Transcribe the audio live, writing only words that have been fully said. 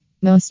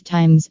Most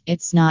times,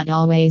 it's not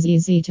always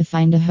easy to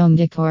find a home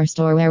decor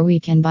store where we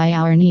can buy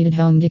our needed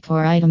home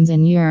decor items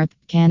in Europe,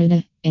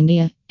 Canada,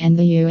 India, and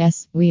the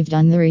US. We've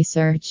done the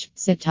research.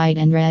 Sit tight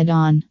and read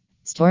on.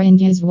 Store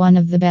India is one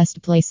of the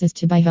best places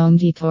to buy home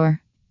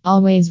decor.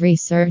 Always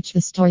research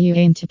the store you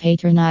aim to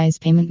patronize,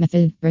 payment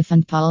method,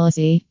 refund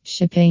policy,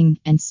 shipping,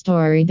 and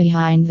story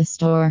behind the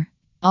store.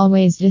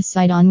 Always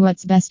decide on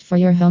what's best for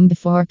your home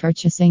before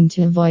purchasing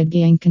to avoid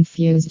being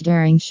confused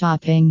during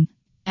shopping.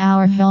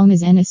 Our home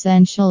is an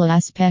essential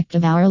aspect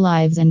of our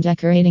lives, and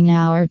decorating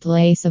our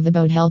place of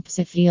abode helps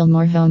it feel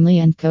more homely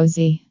and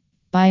cozy.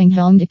 Buying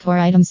home decor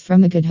items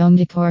from a good home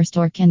decor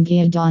store can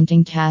be a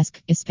daunting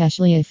task,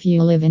 especially if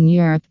you live in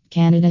Europe,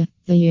 Canada,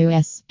 the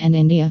US, and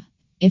India.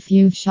 If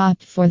you've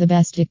shopped for the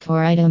best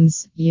decor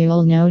items,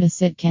 you'll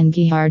notice it can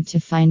be hard to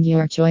find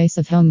your choice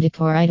of home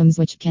decor items,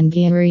 which can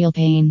be a real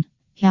pain.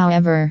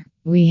 However,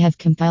 we have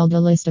compiled a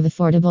list of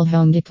affordable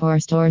home decor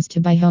stores to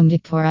buy home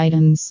decor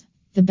items.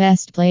 The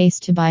best place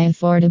to buy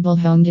affordable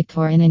home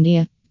decor in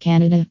India,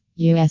 Canada,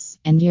 US,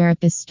 and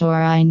Europe is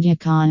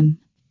storeindia.com.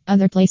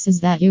 Other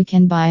places that you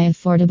can buy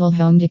affordable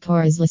home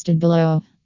decor is listed below.